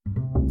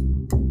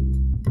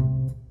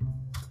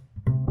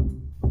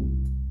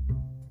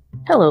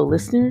Hello,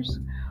 listeners.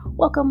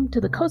 Welcome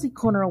to the Cozy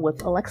Corner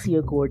with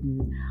Alexia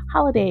Gordon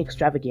Holiday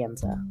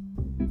Extravaganza.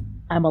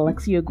 I'm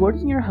Alexia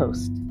Gordon, your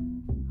host.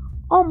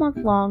 All month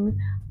long,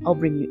 I'll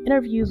bring you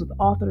interviews with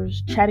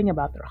authors chatting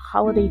about their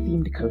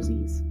holiday-themed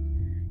cozies.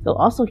 You'll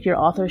also hear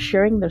authors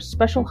sharing their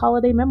special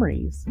holiday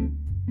memories.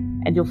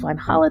 And you'll find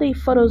holiday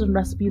photos and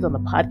recipes on the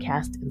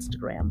podcast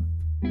Instagram.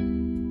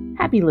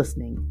 Happy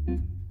listening.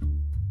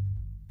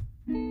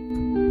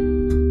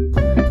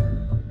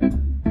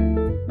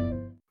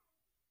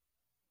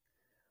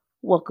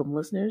 Welcome,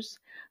 listeners,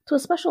 to a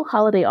special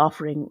holiday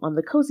offering on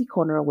the Cozy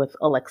Corner with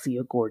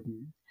Alexia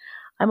Gordon.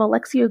 I'm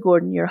Alexia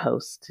Gordon, your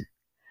host.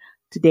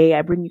 Today,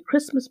 I bring you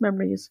Christmas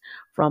memories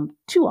from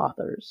two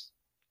authors.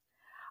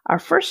 Our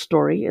first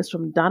story is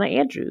from Donna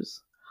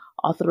Andrews,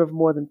 author of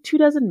more than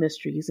 24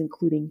 mysteries,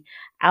 including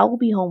I'll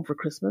Be Home for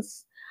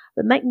Christmas,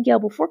 The Nightingale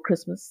Before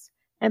Christmas,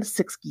 and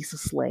 6 Geese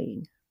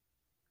A-Slaying.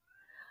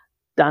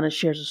 Donna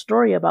shares a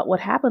story about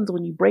what happens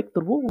when you break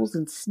the rules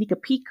and sneak a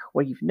peek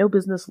where you've no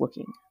business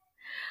looking.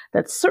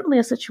 That's certainly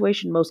a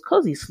situation most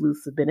cozy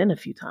sleuths have been in a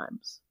few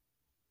times.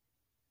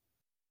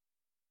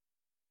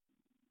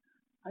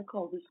 I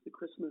call this the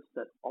Christmas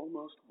that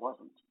almost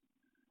wasn't.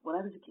 When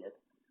I was a kid,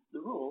 the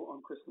rule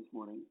on Christmas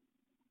morning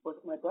was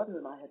that my brother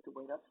and I had to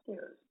wait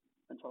upstairs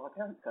until our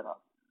parents got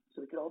up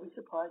so we could all be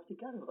surprised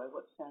together by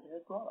what Santa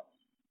had brought us.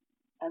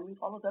 And we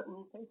followed that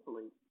rule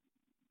faithfully,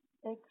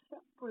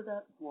 except for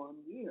that one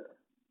year.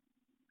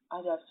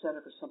 I'd asked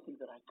Santa for something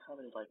that I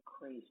coveted like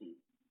crazy.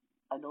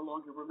 I no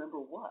longer remember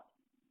what.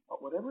 But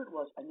whatever it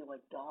was, I knew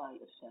I'd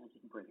die if Santa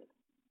didn't bring it.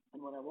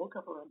 And when I woke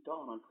up around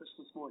dawn on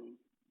Christmas morning,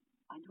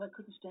 I knew I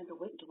couldn't stand to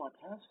wait until my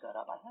parents got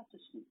up. I had to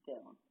sneak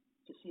down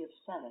to see if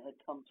Santa had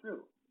come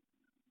through.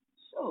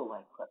 So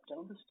I crept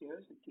down the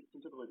stairs and peeked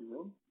into the living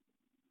room.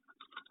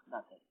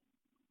 Nothing.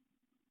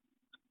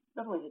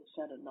 Not only had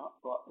Santa not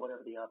brought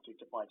whatever the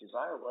object of my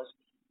desire was,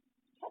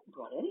 he hadn't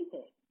brought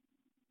anything.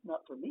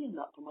 Not for me and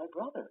not for my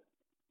brother.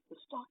 The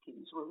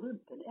stockings were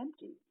limp and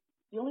empty.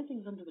 The only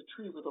things under the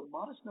tree were the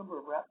modest number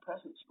of wrapped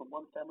presents from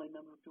one family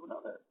member to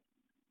another.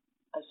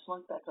 I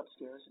slunk back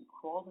upstairs and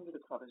crawled under the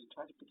covers and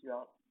tried to figure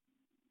out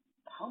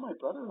how my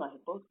brother and I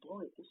had both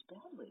blown it this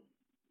badly.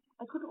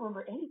 I couldn't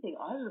remember anything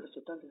either of us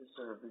had done to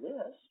deserve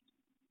this.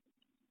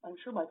 I'm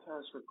sure my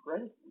parents were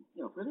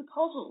really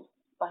puzzled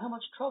by how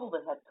much trouble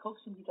they had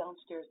coaxing me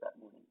downstairs that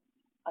morning.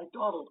 I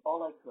dawdled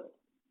all I could,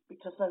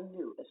 because I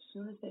knew as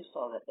soon as they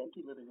saw that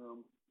empty living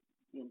room,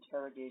 the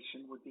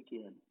interrogation would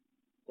begin.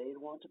 They'd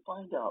want to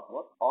find out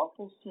what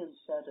awful sin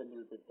Santa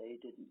knew that they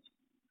didn't.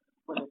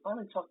 When they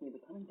finally talked me into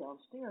coming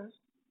downstairs,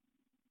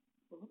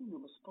 the living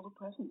room was full of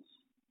presents.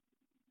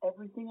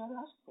 Everything I'd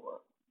asked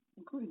for,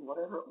 including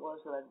whatever it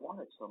was that I'd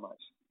wanted so much.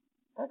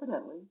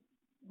 Evidently,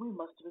 we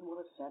must have been one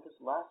of Santa's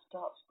last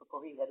stops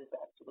before he headed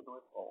back to the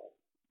North Pole.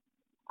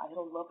 I had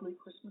a lovely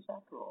Christmas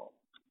after all.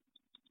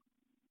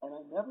 And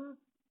I never,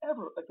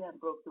 ever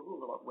again broke the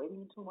rule about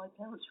waiting until my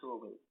parents were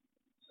awake,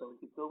 so we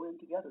could go in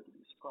together to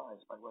be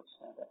surprised by what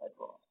Santa had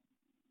brought.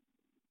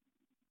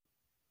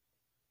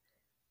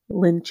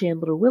 Lynn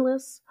Chandler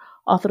Willis,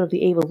 author of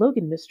the Ava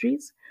Logan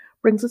Mysteries,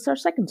 brings us our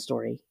second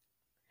story.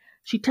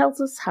 She tells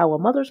us how a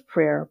mother's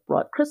prayer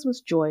brought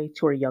Christmas joy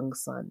to her young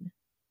son.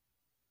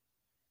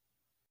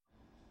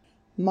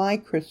 My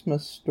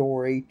Christmas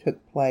story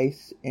took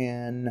place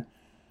in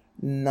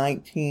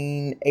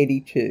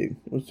 1982.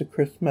 It was the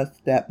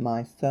Christmas that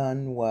my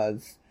son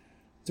was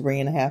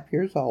 3.5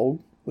 years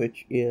old,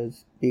 which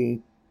is the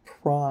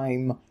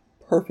prime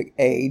perfect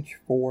age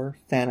for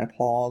Santa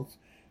Claus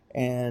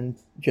and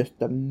just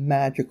the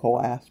magical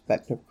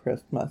aspect of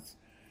Christmas.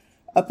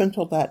 Up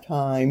until that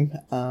time,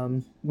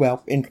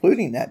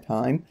 including that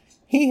time,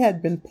 he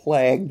had been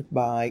plagued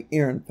by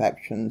ear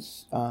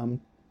infections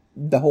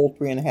the whole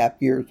 3.5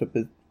 years of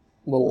his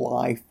little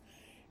life.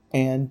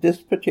 And this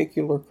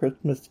particular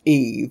Christmas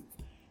Eve,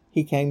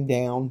 he came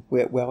down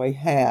with, he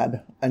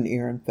had an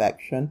ear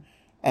infection,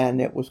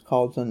 and it was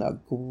causing a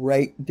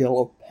great deal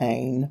of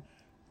pain.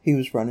 He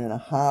was running a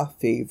high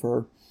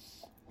fever,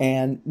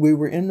 and we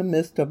were in the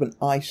midst of an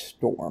ice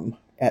storm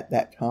at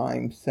that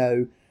time.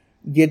 So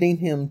getting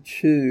him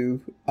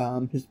to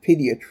his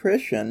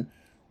pediatrician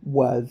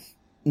was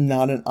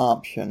not an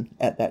option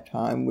at that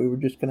time. We were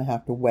just going to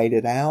have to wait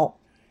it out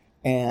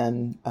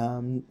and,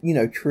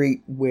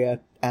 treat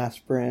with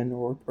aspirin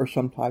or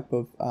some type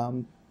of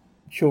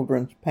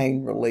children's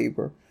pain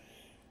reliever.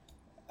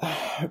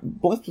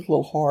 Bless his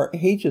little heart,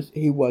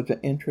 he wasn't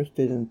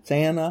interested in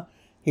Santa.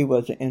 He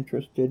wasn't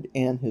interested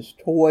in his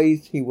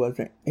toys. He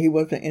wasn't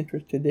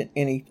interested in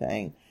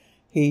anything.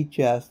 He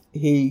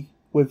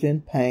was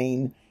in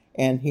pain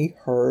and he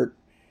hurt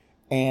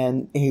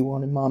and he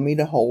wanted mommy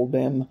to hold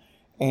him,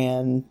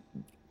 and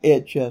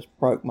it just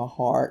broke my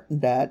heart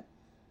that,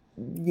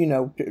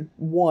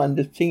 one,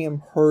 to see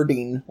him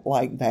hurting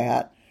like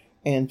that,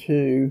 and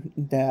two,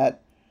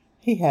 that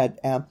he had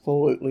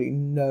absolutely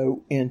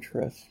no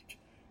interest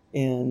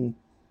in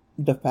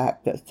the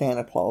fact that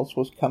Santa Claus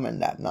was coming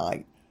that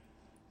night.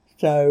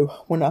 So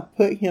when I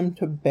put him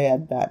to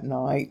bed that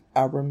night,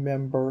 I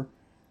remember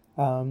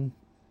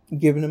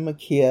giving him a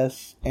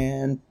kiss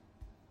and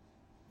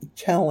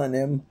telling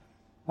him,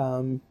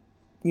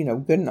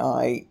 good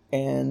night.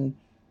 And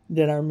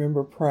then I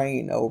remember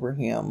praying over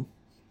him.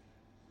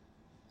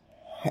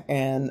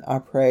 And I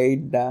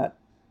prayed that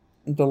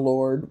the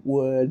Lord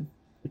would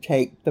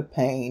take the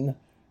pain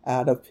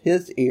out of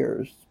his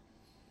ears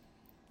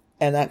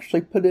and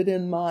actually put it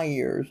in my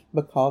ears,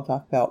 because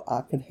I felt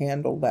I could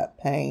handle that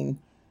pain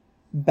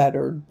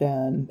better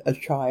than a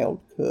child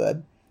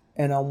could.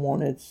 And I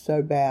wanted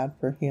so bad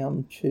for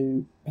him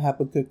to have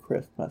a good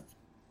Christmas.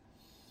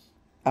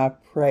 I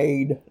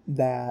prayed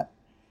that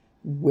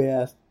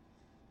with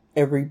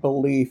every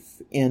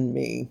belief in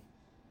me.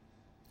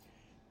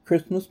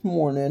 Christmas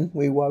morning,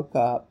 we woke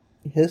up.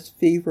 His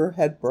fever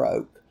had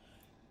broke,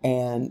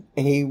 and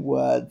he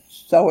was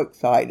so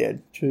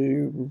excited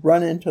to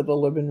run into the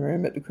living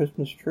room at the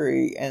Christmas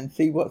tree and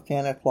see what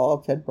Santa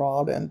Claus had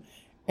brought him.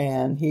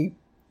 And he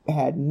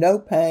had no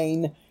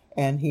pain,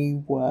 and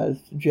he was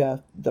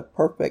just the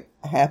perfect,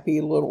 happy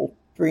little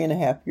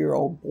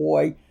 3.5-year-old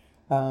boy,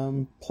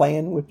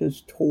 playing with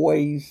his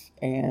toys,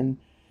 and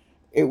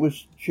it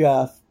was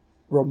just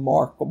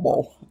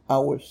remarkable. I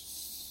was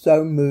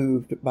so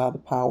moved by the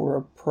power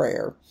of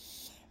prayer,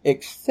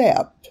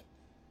 except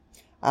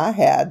I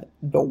had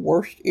the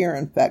worst ear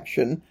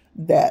infection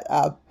that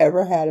I've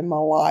ever had in my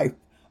life.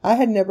 I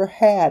had never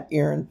had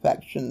ear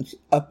infections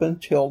up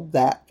until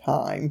that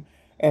time,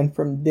 and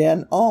from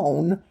then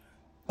on,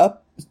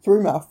 up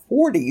through my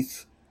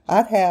 40s,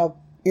 I'd have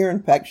ear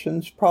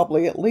infections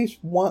probably at least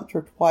once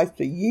or twice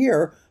a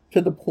year,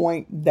 to the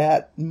point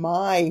that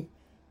my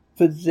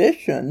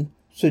physician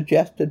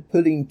suggested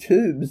putting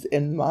tubes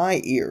in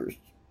my ears.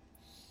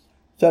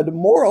 So the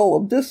moral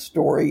of this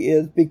story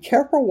is, be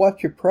careful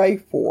what you pray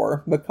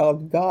for,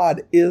 because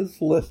God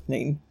is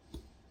listening.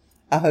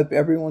 I hope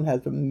everyone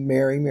has a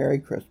Merry, Merry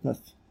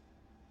Christmas.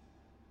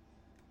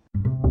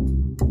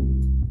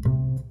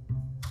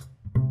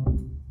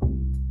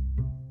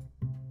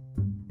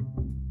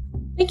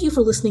 Thank you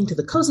for listening to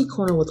The Cozy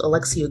Corner with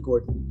Alexia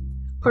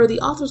Gordon, part of the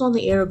Authors on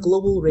the Air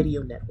Global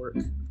Radio Network.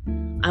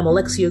 I'm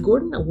Alexia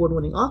Gordon,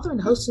 award-winning author and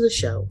host of the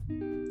show.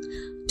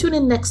 Tune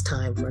in next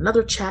time for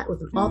another chat with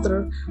an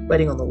author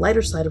writing on the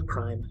lighter side of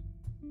crime.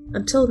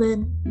 Until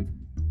then,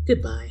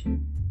 goodbye.